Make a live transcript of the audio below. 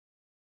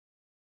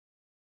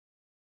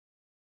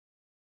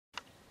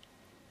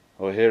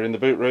We're here in the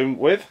boot room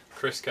with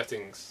Chris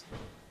Kettings.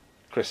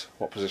 Chris.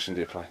 What position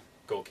do you play?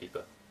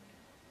 Goalkeeper.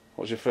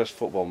 What was your first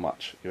football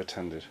match you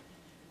attended?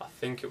 I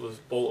think it was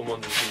Bolton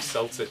Wanderers v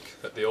Celtic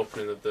at the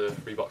opening of the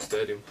Reebok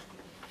Stadium.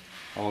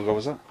 How long ago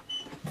was that?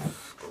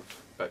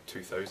 About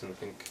 2000, I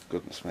think.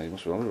 Goodness me, you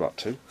must be only about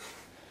 2.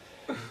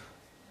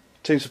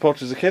 Team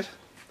supported as a kid?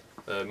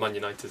 Man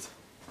United.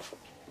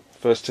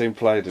 First team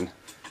played in?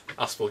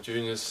 Aspel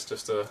Juniors,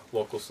 just a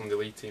local Sunday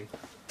League team.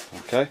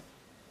 Okay.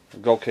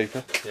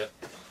 Goalkeeper? Yeah.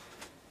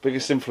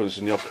 Biggest influence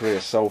in your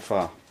career so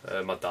far?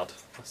 My dad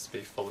has to be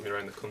following me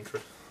around the country.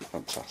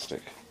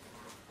 Fantastic.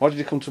 Why did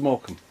you come to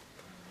Morecambe?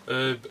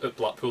 At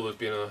Blackpool there's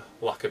been a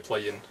lack of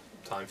playing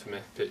time for me,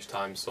 pitch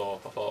time, so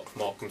I thought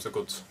Morecambe's a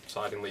good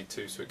side in League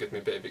 2, so it gives me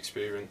a bit of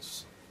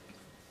experience.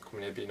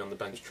 Coming here, being on the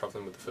bench,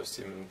 travelling with the first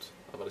team, and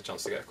I've had a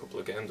chance to get a couple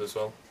of games as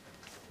well.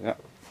 Yeah.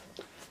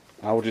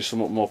 How would you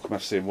sum up Morecambe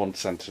FC in one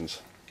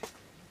sentence?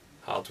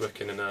 Hard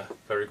working and a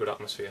very good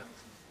atmosphere.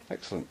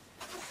 Excellent.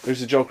 Who's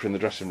the joker in the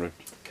dressing room?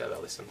 Kev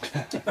Ellison.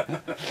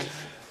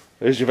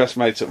 Who's your best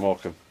mate at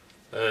Morecambe?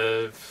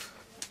 I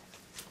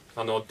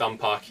know Dan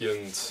Parkey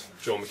and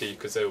Joe McGee,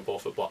 because they were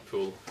both at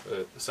Blackpool,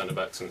 the centre of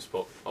excellence,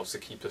 but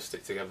obviously keepers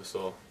stick together,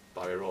 so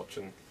Barry Roach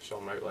and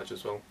Sean Routledge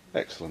as well.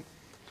 Excellent.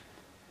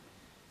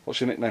 What's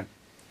your nickname?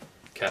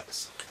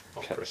 Kets.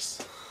 Kets.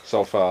 Chris.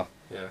 So far?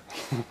 Yeah.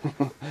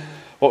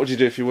 What would you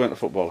do if you weren't a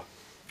footballer?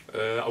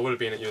 I would have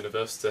been at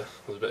university.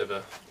 I was a bit of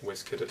a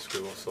whiz kid at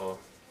school, so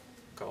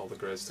got all the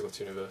grades to go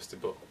to university,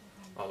 but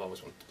I've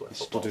always wanted to play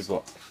football. Studied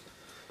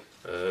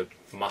what?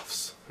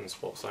 Maths and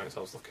sports science I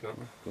was looking at.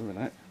 Wait a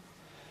minute.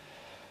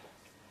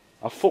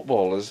 Are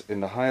footballers in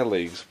the higher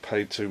leagues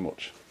paid too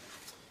much?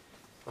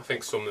 I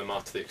think some of them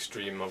are to the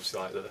extreme, obviously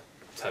like the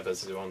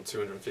Tevez who are on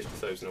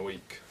 250,000 a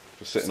week.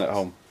 For sitting at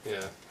home?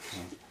 Yeah.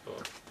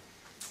 But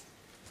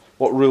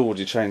what rule would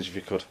you change if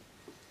you could?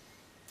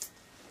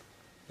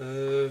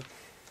 I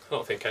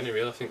don't think any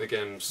really. I think the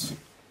game's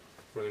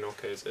running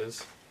okay as it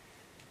is.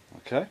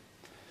 Okay.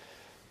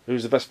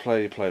 Who's the best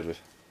player you played with?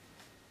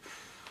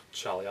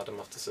 Charlie Adam, I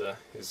have to say.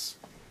 His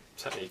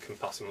technique and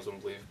passing was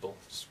unbelievable.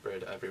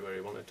 Sprayed it everywhere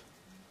he wanted.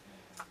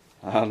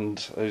 And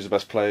who's the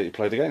best player you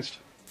played against?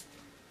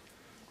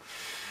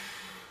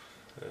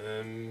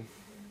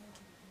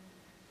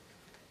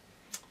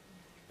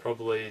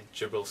 Probably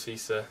Jibril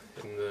Cisse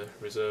in the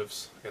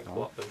reserves against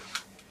Blackburn.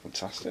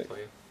 Fantastic.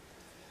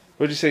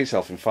 Where do you see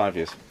yourself in 5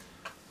 years?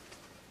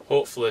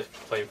 Hopefully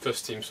playing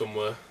first team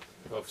somewhere.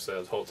 Obviously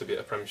I'd hope to be at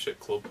a Premiership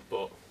club,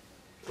 but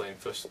playing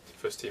first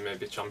team,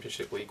 maybe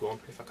Championship League 1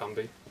 if I can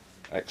be.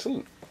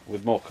 Excellent.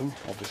 With Morecambe,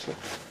 obviously.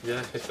 Yeah,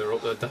 if they're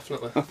up there,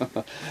 definitely.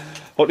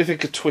 What do you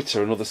think of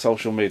Twitter and other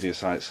social media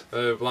sites?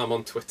 Well, I'm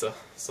on Twitter,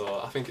 so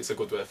I think it's a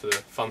good way for the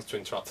fans to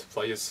interact with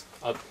players.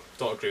 I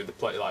don't agree with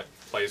the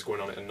players going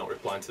on it and not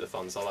replying to the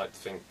fans. I like to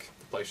think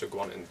the players should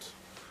go on it and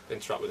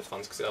interact with the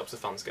fans, because it helps the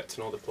fans get to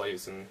know the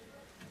players and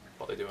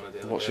what they do on a daily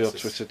basis. What's your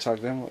Twitter tag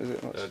then? What is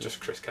it?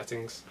 Just Chris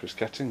Kettings. Chris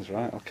Kettings,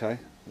 right, okay.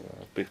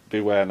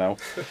 Beware now.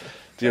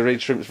 Do you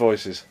read Shrimp's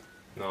Voices?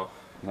 No.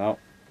 No.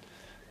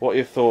 What are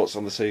your thoughts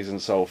on the season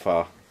so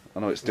far? I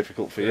know it's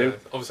difficult for you.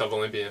 Obviously I've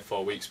only been here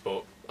 4 weeks,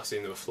 but I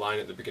seen they were flying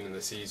at the beginning of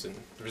the season.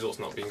 The results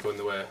not been going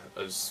the way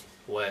as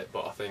late,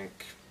 but I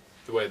think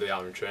the way they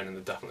are in training,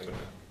 they're definitely going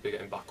to be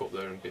getting back up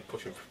there and be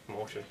pushing for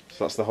promotion.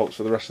 So that's the hopes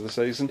for the rest of the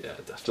season? Yeah,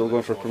 definitely. Still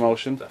going for a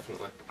promotion?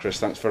 Definitely. Chris,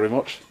 thanks very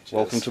much. Cheers.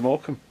 Welcome to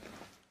Morecambe.